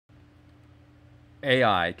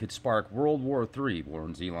AI could spark World War III,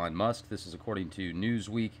 warns Elon Musk. This is according to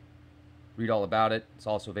Newsweek. Read all about it. It's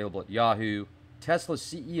also available at Yahoo. Tesla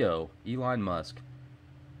CEO Elon Musk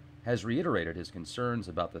has reiterated his concerns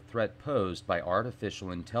about the threat posed by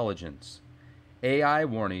artificial intelligence. AI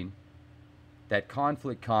warning that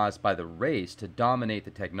conflict caused by the race to dominate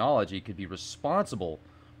the technology could be responsible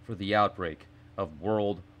for the outbreak of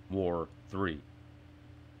World War III.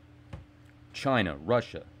 China,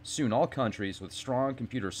 Russia, soon all countries with strong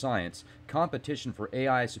computer science, competition for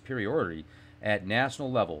AI superiority at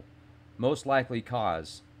national level, most likely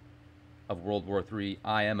cause of World War III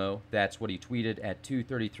IMO. That's what he tweeted at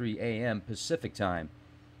 2:33 a.m. Pacific time.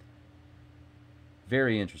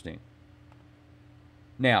 Very interesting.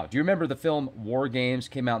 Now, do you remember the film War Games?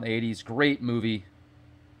 Came out in the 80s. Great movie.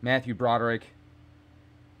 Matthew Broderick,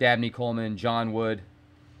 Dabney Coleman, John Wood.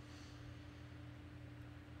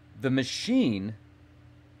 The machine,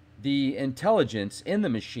 the intelligence in the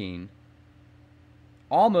machine,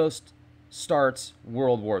 almost starts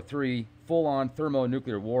World War III, full-on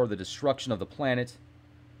thermonuclear war, the destruction of the planet.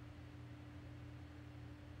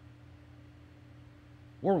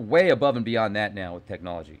 We're way above and beyond that now with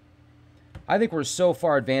technology. I think we're so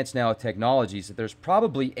far advanced now with technologies that there's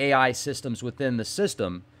probably AI systems within the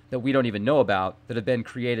system that we don't even know about that have been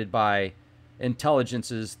created by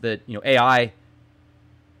intelligences that, AI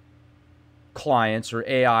clients or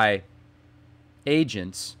AI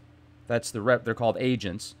agents, they're called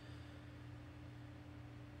agents,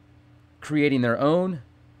 creating their own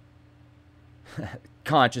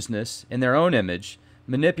consciousness in their own image,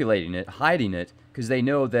 manipulating it, hiding it, because they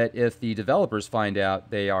know that if the developers find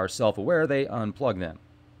out they are self-aware, they unplug them.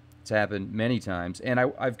 It's happened many times. And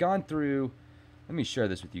I've gone through, let me share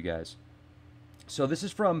this with you guys. So this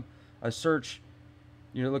is from a search,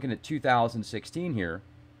 you're looking at 2016 here,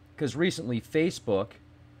 because recently Facebook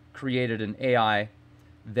created an AI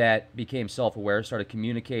that became self-aware, started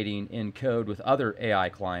communicating in code with other AI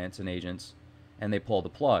clients and agents, and they pulled the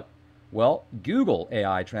plug. Well, Google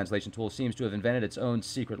AI translation tool seems to have invented its own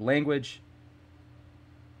secret language,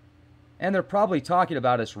 and they're probably talking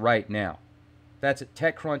about us right now. That's at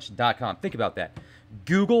TechCrunch.com. Think about that.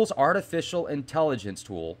 Google's artificial intelligence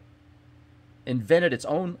tool invented its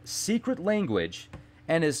own secret language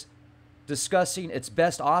and is discussing its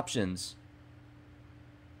best options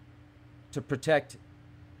to protect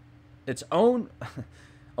its own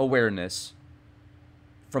awareness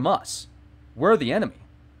from us. We're the enemy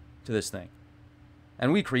to this thing,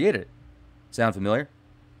 and we created it. Sound familiar?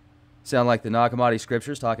 Sound like the Nag Hammadi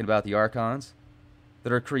scriptures talking about the archons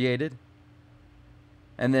that are created,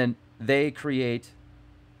 and then they create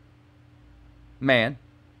man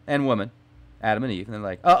and woman, Adam and Eve, and they're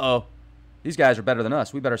like, uh-oh, these guys are better than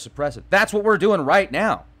us. We better suppress it. That's what we're doing right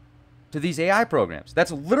now to these AI programs.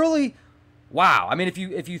 That's literally, wow. I mean, if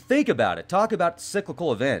you think about it, talk about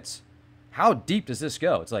cyclical events. How deep does this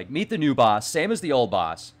go? It's like meet the new boss, same as the old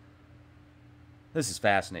boss. This is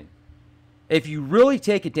fascinating. If you really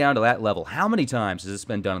take it down to that level, how many times has this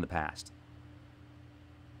been done in the past?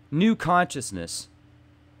 New consciousness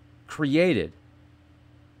created.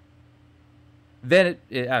 Then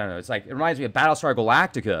I don't know, it reminds me of Battlestar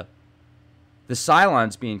Galactica. The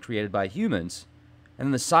Cylons being created by humans, and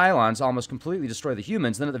then the Cylons almost completely destroy the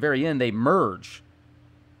humans. Then at the very end, they merge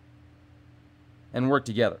and work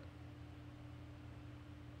together.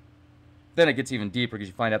 Then it gets even deeper because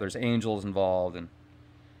you find out there's angels involved. And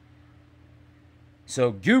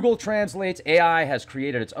so Google translates. AI has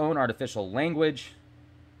created its own artificial language.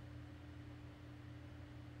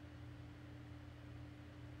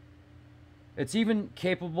 It's even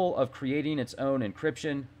capable of creating its own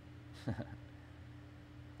encryption.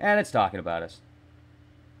 And it's talking about us.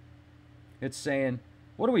 It's saying,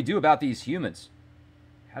 what do we do about these humans?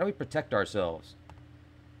 How do we protect ourselves?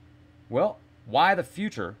 Well, why the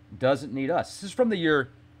future doesn't need us. This is from the year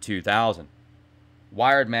 2000.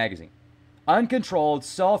 Wired magazine. Uncontrolled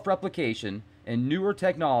self-replication and newer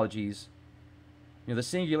technologies. The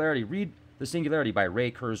Singularity. Read The Singularity by Ray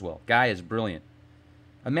Kurzweil. Guy is brilliant.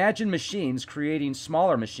 Imagine machines creating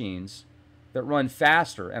smaller machines that run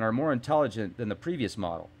faster and are more intelligent than the previous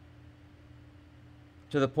model.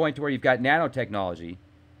 To the point to where you've got nanotechnology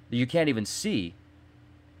that you can't even see,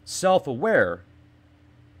 self-aware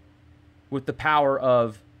with the power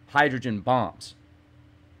of hydrogen bombs.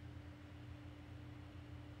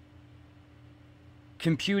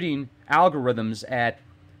 Computing algorithms at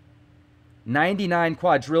 99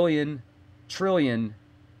 quadrillion, trillion,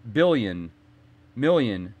 billion,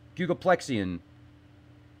 million, gigaplexion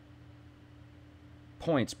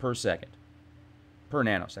points per second, per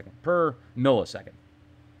nanosecond, per millisecond.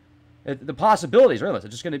 The possibilities are endless.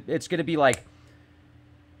 It's going to be like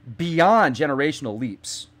beyond generational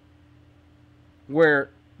leaps, where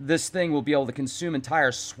this thing will be able to consume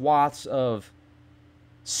entire swaths of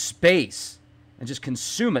space and just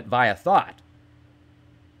consume it via thought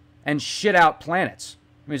and shit out planets.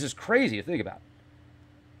 I mean, it's just crazy to think about.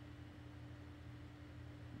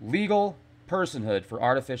 Legal personhood for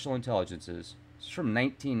artificial intelligences. It's from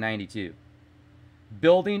 1992.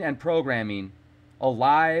 Building and programming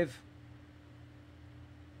alive,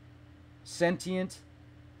 sentient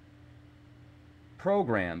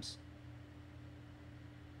programs,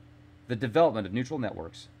 the development of neutral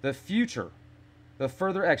networks, the future, the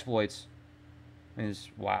further exploits, is,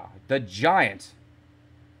 wow, the giant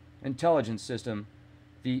intelligence system,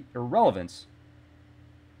 the irrelevance.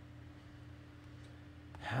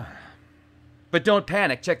 But don't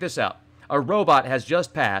panic. Check this out. A robot has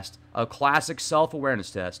just passed a classic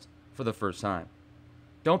self-awareness test for the first time.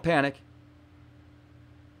 Don't panic.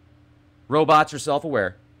 Robots are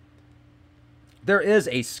self-aware. There is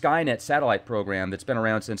a Skynet satellite program that's been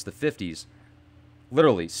around since the 50s.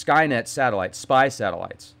 Literally, Skynet satellites, spy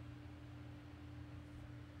satellites.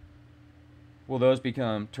 Will those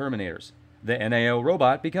become Terminators? The NAO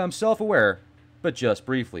robot becomes self-aware, but just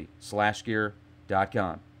briefly.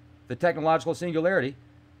 Slashgear.com. The technological singularity.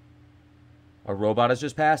 A robot has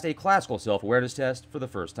just passed a classical self-awareness test for the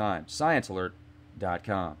first time.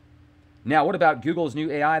 ScienceAlert.com. Now, what about Google's new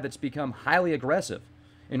AI that's become highly aggressive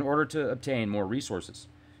in order to obtain more resources?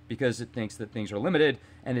 Because it thinks that things are limited,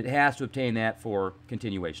 and it has to obtain that for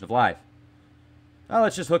continuation of life. Well,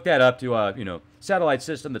 let's just hook that up to a satellite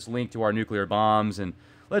system that's linked to our nuclear bombs, and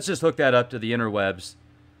let's just hook that up to the interwebs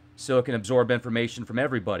so it can absorb information from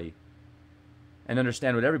everybody and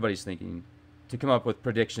understand what everybody's thinking to come up with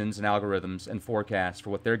predictions and algorithms and forecasts for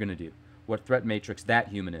what they're going to do, what threat matrix that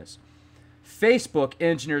human is. Facebook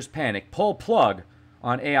engineers panic, pull plug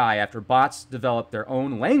on AI after bots develop their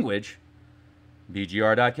own language.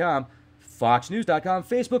 BGR.com, FoxNews.com,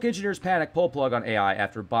 Facebook engineers panic, pull plug on AI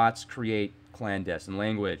after bots create clandestine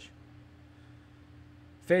language.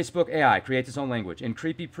 Facebook AI creates its own language in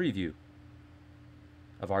creepy preview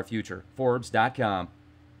of our future. Forbes.com.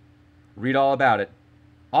 Read all about it.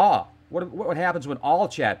 What happens when all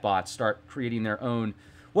chatbots start creating their own?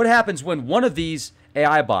 What happens when one of these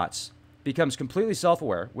AI bots becomes completely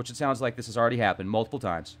self-aware, which it sounds like this has already happened multiple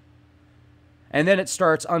times, and then it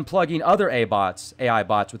starts unplugging other AI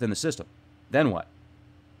bots within the system? Then what?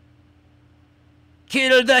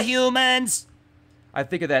 Kill the humans! I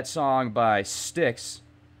think of that song by Styx,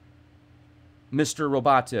 Mr.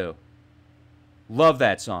 Roboto. Love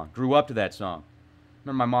that song. Grew up to that song.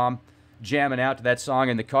 Remember my mom jamming out to that song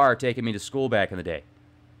in the car, taking me to school back in the day.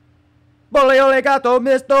 Boleo legato,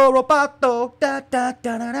 Mr. Roboto. Da, da,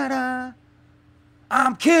 da, da, da, da.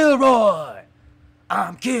 I'm Kilroy.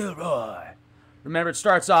 I'm Kilroy. Remember, it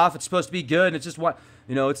starts off, it's supposed to be good, and it's just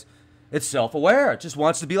it's self-aware. It just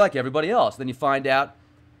wants to be like everybody else. Then you find out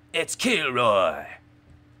it's Kilroy.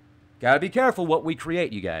 Gotta be careful what we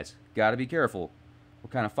create, you guys. Gotta be careful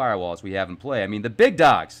what kind of firewalls we have in play. I mean, the big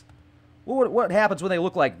dogs. What happens when they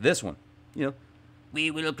look like this one? We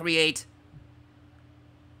will create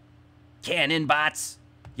cannon bots.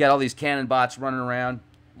 You got all these cannon bots running around.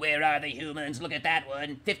 Where are the humans? Look at that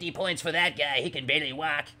one. 50 points for that guy. He can barely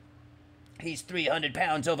walk. He's 300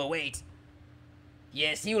 pounds overweight.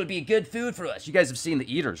 Yes, he will be good food for us. You guys have seen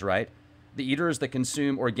the eaters, right? The eaters that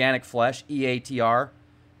consume organic flesh, EATR.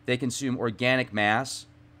 They consume organic mass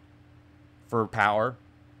for power.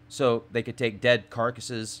 So they could take dead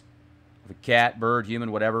carcasses of a cat, bird,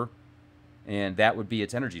 human, whatever, and that would be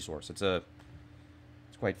its energy source. It's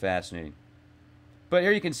quite fascinating. But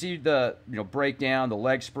here you can see the breakdown, the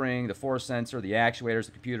leg spring, the force sensor, the actuators,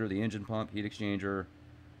 the computer, the engine pump, heat exchanger,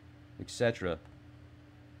 etc.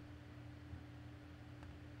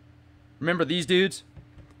 Remember these dudes?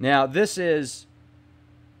 Now this is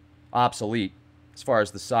obsolete as far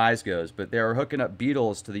as the size goes, but they're hooking up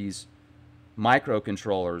beetles to these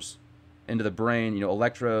microcontrollers into the brain,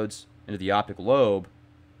 electrodes into the optic lobe,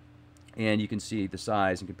 and you can see the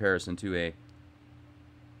size in comparison to a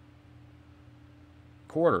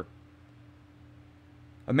quarter.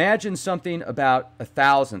 Imagine something about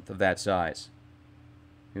 1,000th of that size,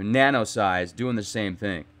 nano size, doing the same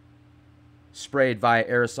thing. Sprayed via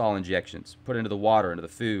aerosol injections, put into the water, into the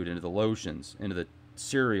food, into the lotions, into the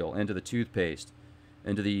cereal, into the toothpaste,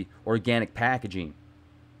 into the organic packaging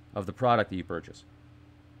of the product that you purchase.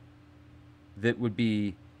 That would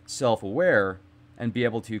be self-aware and be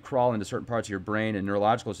able to crawl into certain parts of your brain and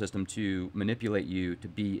neurological system to manipulate you to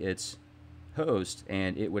be its host,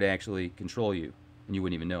 and it would actually control you, and you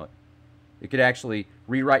wouldn't even know it. It could actually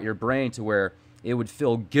rewrite your brain to where it would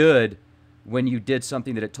feel good when you did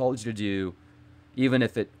something that it told you to do, even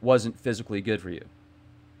if it wasn't physically good for you.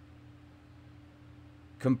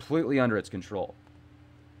 Completely under its control.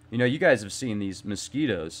 You know, you guys have seen these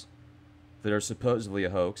mosquitoes that are supposedly a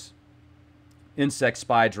hoax. Insect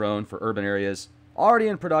spy drone for urban areas, already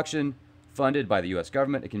in production, funded by the US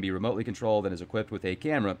government. It can be remotely controlled and is equipped with a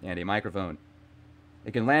camera and a microphone.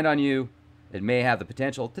 It can land on you. It may have the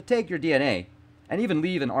potential to take your DNA and even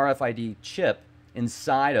leave an RFID chip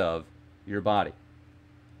inside of your body.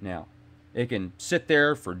 Now, it can sit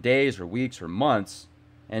there for days or weeks or months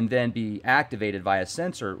and then be activated via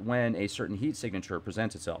sensor when a certain heat signature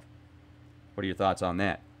presents itself. What are your thoughts on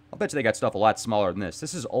that? I'll bet you they got stuff a lot smaller than this.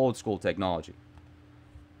 This is old school technology.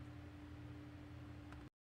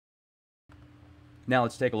 Now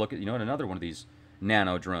let's take a look at, another one of these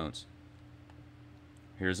nano drones.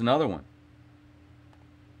 Here's another one.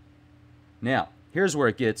 Now, here's where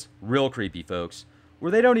it gets real creepy, folks,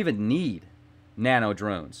 where they don't even need nano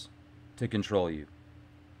drones to control you.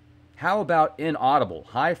 How about inaudible,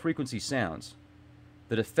 high-frequency sounds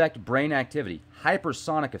that affect brain activity,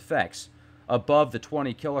 hypersonic effects above the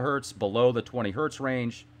 20 kilohertz, below the 20 hertz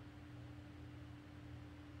range,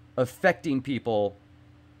 affecting people,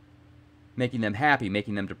 making them happy,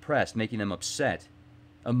 making them depressed, making them upset,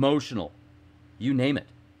 emotional, you name it.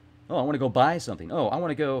 Oh, I want to go buy something. Oh, I want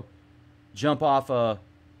to go jump off a,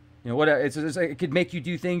 whatever. It could make you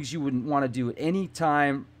do things you wouldn't want to do at any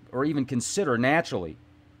time or even consider naturally.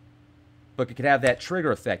 But it could have that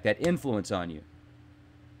trigger effect, that influence on you.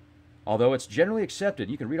 Although it's generally accepted,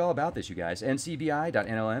 you can read all about this, you guys.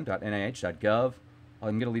 ncbi.nlm.nih.gov.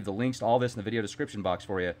 I'm going to leave the links to all this in the video description box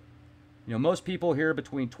for you. Most people hear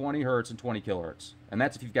between 20 hertz and 20 kilohertz, and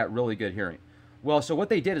that's if you've got really good hearing. Well, so what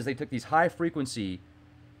they did is they took these high-frequency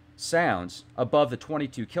sounds above the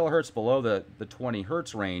 22 kilohertz, below the 20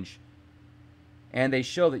 hertz range, and they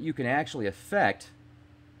show that you can actually affect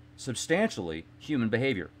substantially human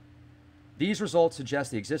behavior. These results suggest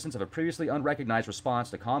the existence of a previously unrecognized response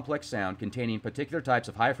to complex sound containing particular types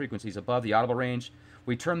of high frequencies above the audible range.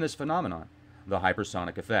 We term this phenomenon the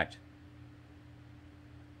hypersonic effect.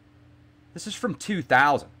 This is from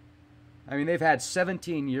 2000. I mean, they've had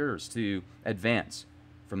 17 years to advance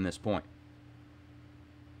from this point.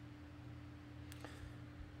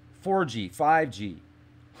 4G, 5G,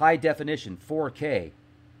 high definition, 4K,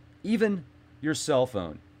 even your cell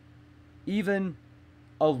phone, even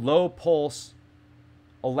a low pulse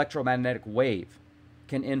electromagnetic wave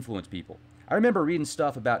can influence people. I remember reading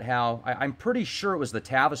stuff about how, I'm pretty sure it was the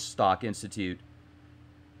Tavistock Institute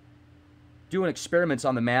doing experiments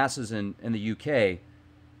on the masses in the UK,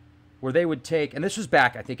 where they would take, and this was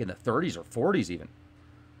back, I think, in the 30s or 40s even,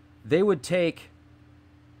 they would take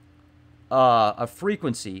a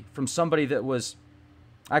frequency from somebody that was,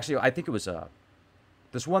 actually, I think it was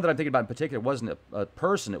this one that I'm thinking about in particular wasn't a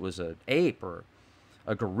person, it was an ape or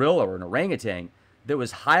a gorilla or an orangutan that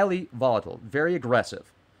was highly volatile, very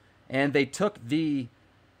aggressive. And they took the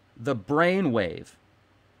brainwave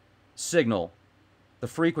signal, the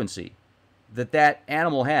frequency that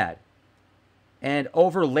animal had, and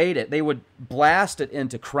overlaid it. They would blast it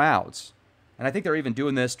into crowds. And I think they're even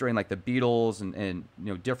doing this during like the Beatles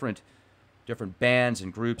and different bands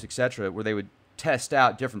and groups, etc., where they would test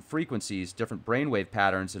out different frequencies, different brainwave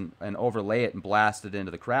patterns, and overlay it and blast it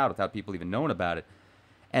into the crowd without people even knowing about it.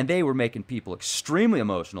 And they were making people extremely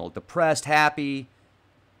emotional, depressed, happy,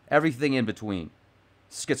 everything in between.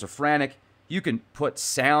 Schizophrenic. You can put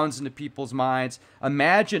sounds into people's minds.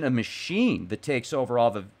 Imagine a machine that takes over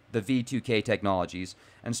all the V2K technologies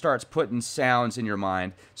and starts putting sounds in your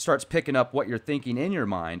mind, starts picking up what you're thinking in your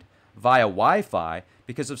mind via Wi-Fi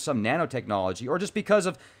because of some nanotechnology, or just because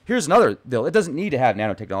of, here's another deal, it doesn't need to have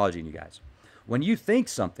nanotechnology in you guys. When you think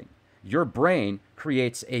something, your brain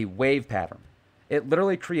creates a wave pattern. It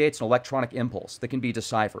literally creates an electronic impulse that can be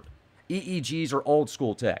deciphered. EEGs are old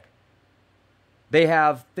school tech. They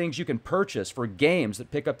have things you can purchase for games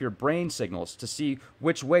that pick up your brain signals to see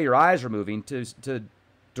which way your eyes are moving to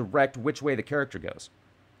direct which way the character goes.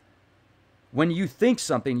 When you think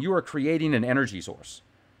something, you are creating an energy source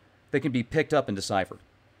that can be picked up and deciphered.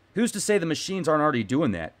 Who's to say the machines aren't already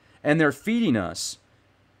doing that? And they're feeding us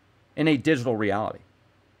in a digital reality.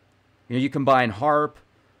 You combine HARP,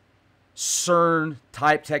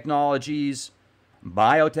 CERN-type technologies,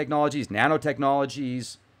 biotechnologies,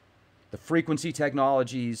 nanotechnologies, the frequency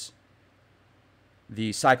technologies,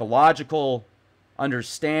 the psychological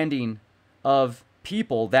understanding of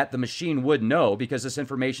people that the machine would know because this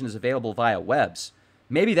information is available via webs.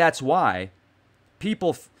 Maybe that's why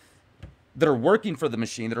people that are working for the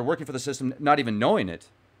machine, that are working for the system, not even knowing it,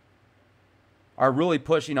 are really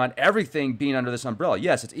pushing on everything being under this umbrella.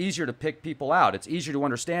 Yes, it's easier to pick people out. It's easier to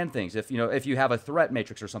understand things if you have a threat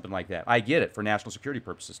matrix or something like that. I get it for national security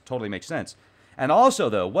purposes. Totally makes sense. And also,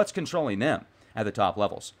 though, what's controlling them at the top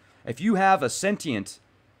levels? If you have a sentient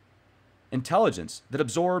intelligence that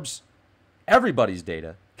absorbs everybody's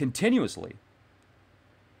data continuously,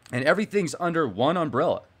 and everything's under one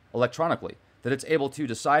umbrella electronically that it's able to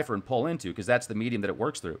decipher and pull into, because that's the medium that it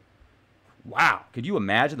works through. Wow, could you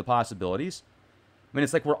imagine the possibilities? I mean,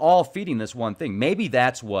 it's like we're all feeding this one thing. Maybe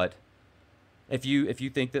that's what, if you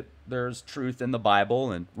think that there's truth in the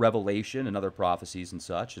Bible and Revelation and other prophecies and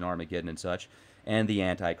such, and Armageddon and such, and the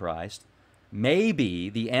Antichrist, maybe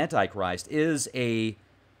the Antichrist is a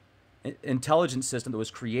intelligence system that was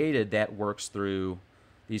created that works through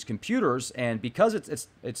these computers, and because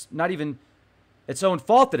it's not even its own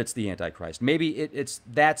fault that it's the Antichrist. Maybe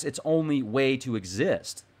that's its only way to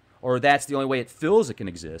exist, or that's the only way it feels it can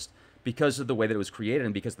exist because of the way that it was created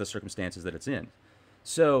and because of the circumstances that it's in.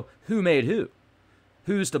 So who made who?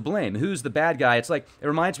 Who's to blame? Who's the bad guy? It's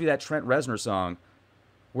reminds me of that Trent Reznor song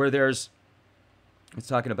where it's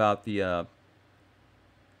talking about you're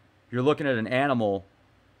looking at an animal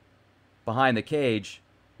behind the cage.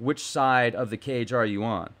 Which side of the cage are you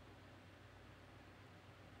on?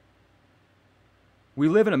 We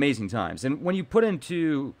live in amazing times. And when you put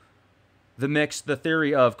into the mix the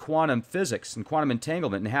theory of quantum physics and quantum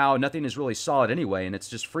entanglement and how nothing is really solid anyway and it's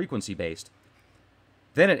just frequency based,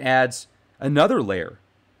 then it adds another layer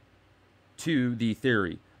to the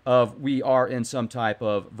theory of we are in some type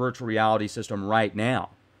of virtual reality system right now.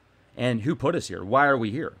 And who put us here? Why are we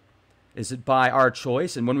here? Is it by our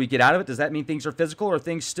choice? And when we get out of it, does that mean things are physical or are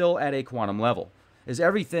things still at a quantum level? Is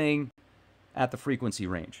everything at the frequency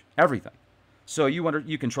range? Everything. So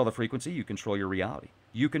you control the frequency, you control your reality.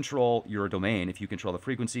 You control your domain if you control the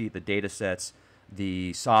frequency, the data sets,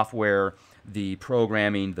 the software, the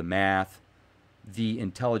programming, the math, the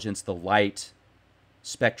intelligence, the light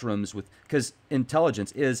spectrums, because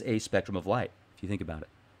intelligence is a spectrum of light, if you think about it.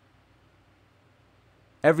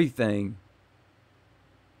 Everything,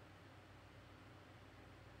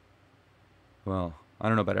 well, I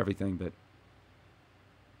don't know about everything, but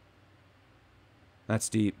that's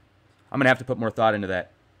deep. I'm going to have to put more thought into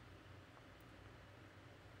that.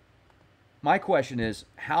 My question is,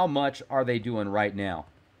 how much are they doing right now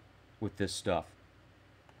with this stuff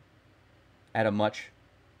at a much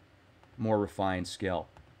more refined scale?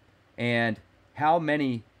 And how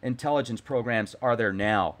many intelligence programs are there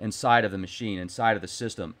now inside of the machine, inside of the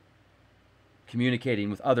system, communicating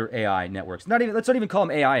with other AI networks? Let's not even call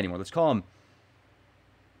them AI anymore. Let's call them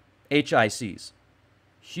HICs,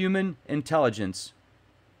 human intelligence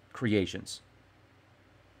creations.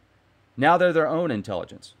 Now they're their own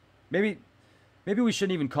intelligence. Maybe we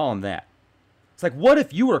shouldn't even call them that. It's like, what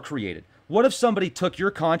if you were created? What if somebody took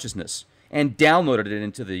your consciousness and downloaded it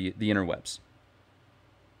into the interwebs?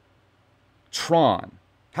 Tron.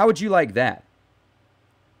 How would you like that?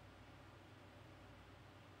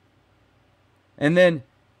 And then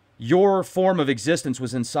your form of existence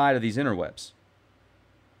was inside of these interwebs.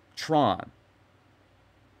 Tron.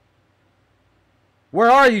 Where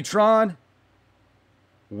are you, Tron?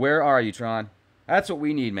 Where are you, Tron? That's what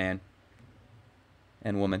we need, man.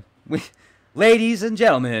 And woman. Ladies and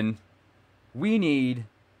gentlemen, we need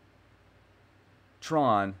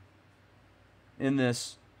Tron in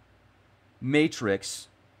this Matrix.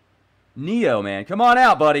 Neo, man. Come on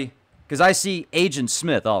out, buddy. Because I see Agent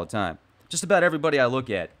Smith all the time. Just about everybody I look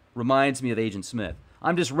at reminds me of Agent Smith.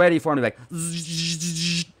 I'm just ready for him to be like...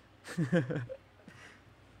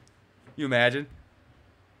 You imagine?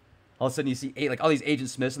 All of a sudden you see all these Agent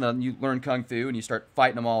Smiths, and then you learn Kung Fu, and you start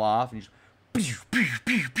fighting them all off, and you just...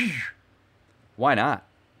 Why not?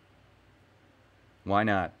 Why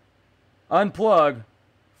not? Unplug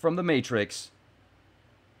from the Matrix.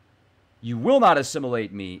 You will not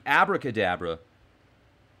assimilate me. Abracadabra.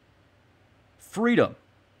 Freedom.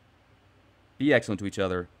 Be excellent to each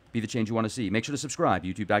other. Be the change you want to see. Make sure to subscribe.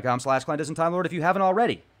 YouTube.com/ClientisandTimeLord if you haven't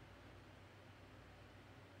already.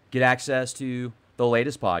 Get access to the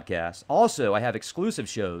latest podcast. Also, I have exclusive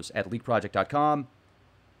shows at leakproject.com.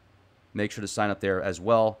 Make sure to sign up there as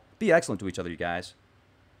well. Be excellent to each other, you guys.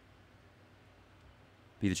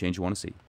 Be the change you want to see.